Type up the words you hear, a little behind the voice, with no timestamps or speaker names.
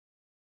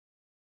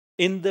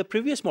In the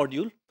previous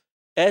module,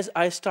 as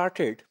I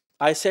started,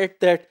 I said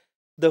that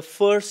the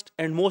first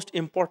and most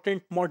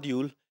important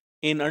module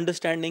in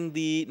understanding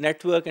the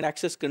network and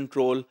access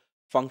control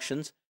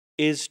functions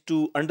is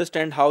to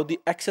understand how the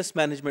access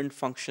management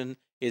function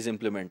is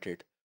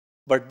implemented.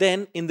 But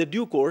then in the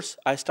due course,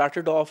 I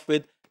started off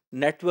with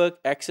network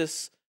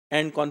access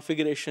and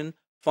configuration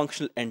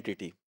functional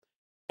entity.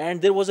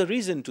 And there was a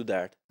reason to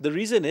that. The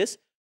reason is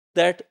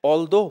that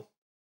although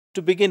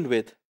to begin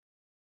with,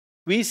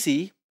 we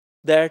see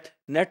that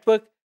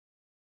network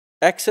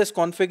access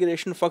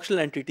configuration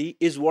functional entity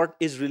is what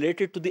is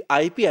related to the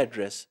IP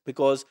address,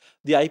 because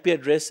the IP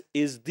address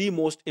is the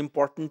most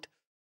important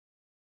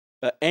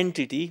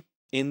entity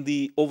in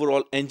the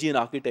overall engine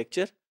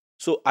architecture.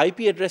 So IP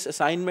address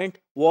assignment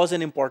was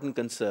an important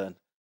concern.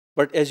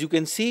 But as you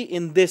can see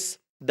in this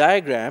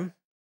diagram,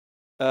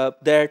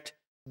 that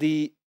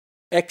the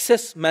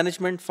access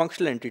management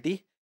functional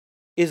entity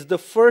is the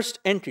first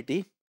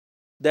entity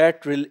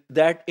that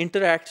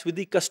interacts with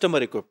the customer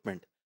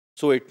equipment.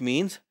 So it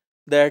means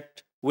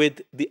that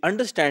with the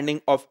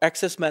understanding of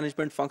access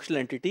management functional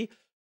entity,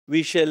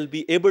 we shall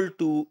be able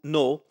to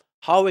know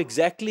how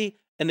exactly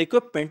an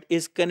equipment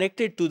is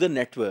connected to the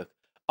network.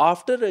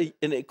 After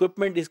an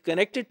equipment is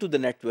connected to the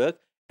network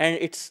and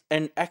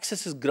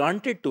access is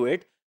granted to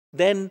it,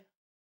 then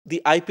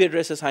the IP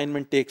address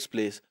assignment takes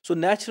place. So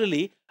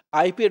naturally,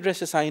 IP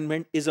address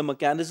assignment is a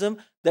mechanism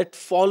that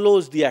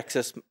follows the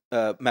access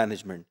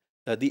management,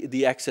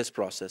 the access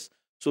process.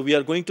 So we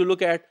are going to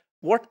look at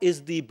what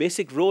is the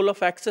basic role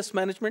of access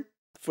management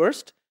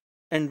first,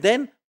 and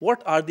then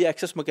what are the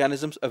access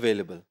mechanisms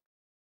available.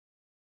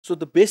 So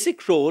the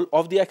basic role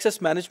of the access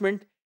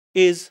management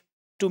is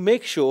to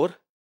make sure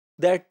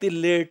that the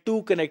layer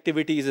 2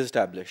 connectivity is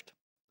established.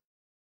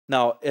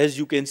 Now, as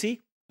you can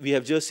see, we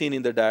have just seen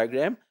in the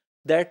diagram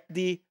that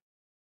the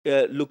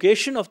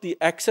location of the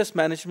access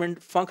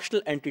management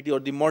functional entity or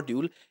the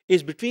module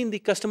is between the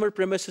customer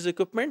premises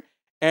equipment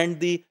and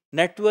the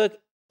network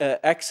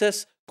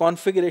access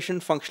configuration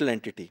functional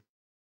entity.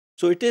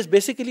 So it is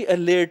basically a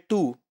layer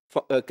 2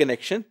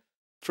 connection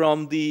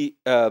from the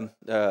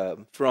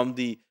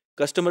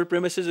customer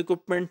premises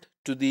equipment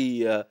to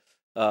the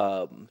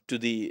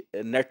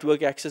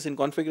network access and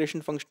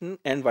configuration function,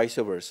 and vice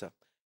versa.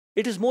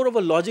 It is more of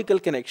a logical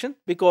connection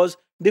because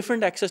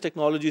different access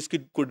technologies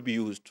could be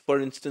used. For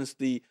instance,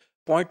 the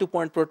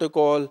point-to-point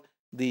protocol,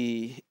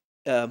 the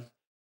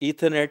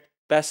Ethernet,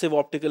 passive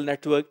optical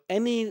network,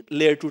 any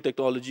layer 2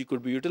 technology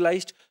could be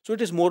utilized. So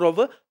it is more of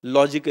a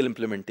logical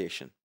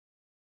implementation.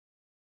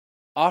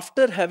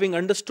 After having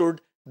understood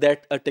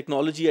that a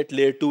technology at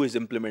layer 2 is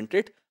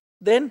implemented,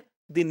 then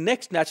the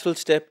next natural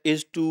step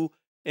is to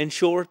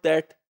ensure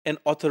that an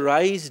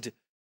authorized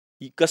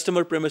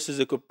customer premises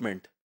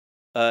equipment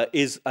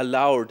is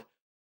allowed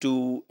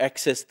to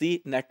access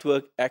the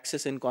network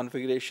access and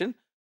configuration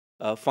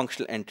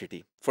functional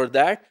entity. For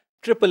that,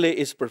 AAA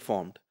is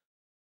performed.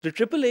 The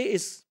AAA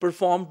is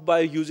performed by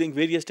using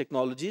various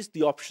technologies.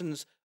 The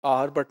options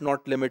are, but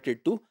not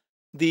limited to,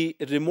 the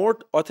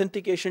remote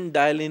authentication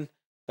dial-in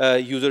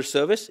user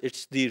service.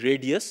 It's the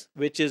Radius,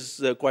 which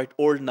is quite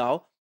old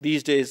now.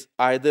 These days,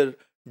 either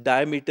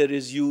diameter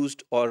is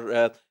used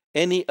or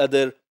any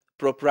other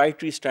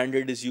proprietary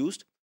standard is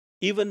used.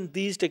 Even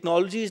these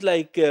technologies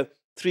like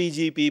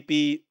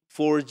 3GPP,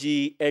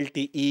 4G,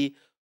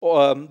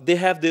 LTE, they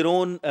have their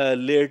own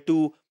layer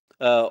 2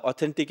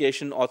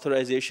 authentication,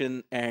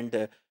 authorization,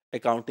 and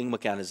accounting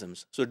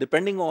mechanisms. So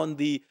depending on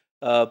the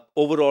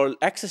overall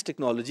access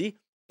technology,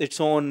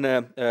 its own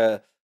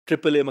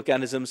AAA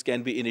mechanisms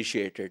can be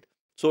initiated.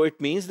 So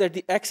it means that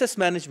the access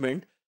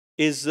management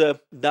is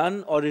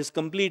done or is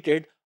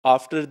completed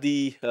after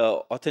the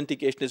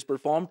authentication is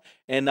performed,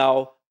 and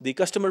now the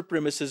customer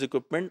premises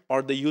equipment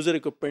or the user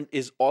equipment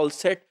is all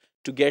set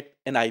to get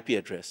an IP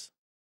address.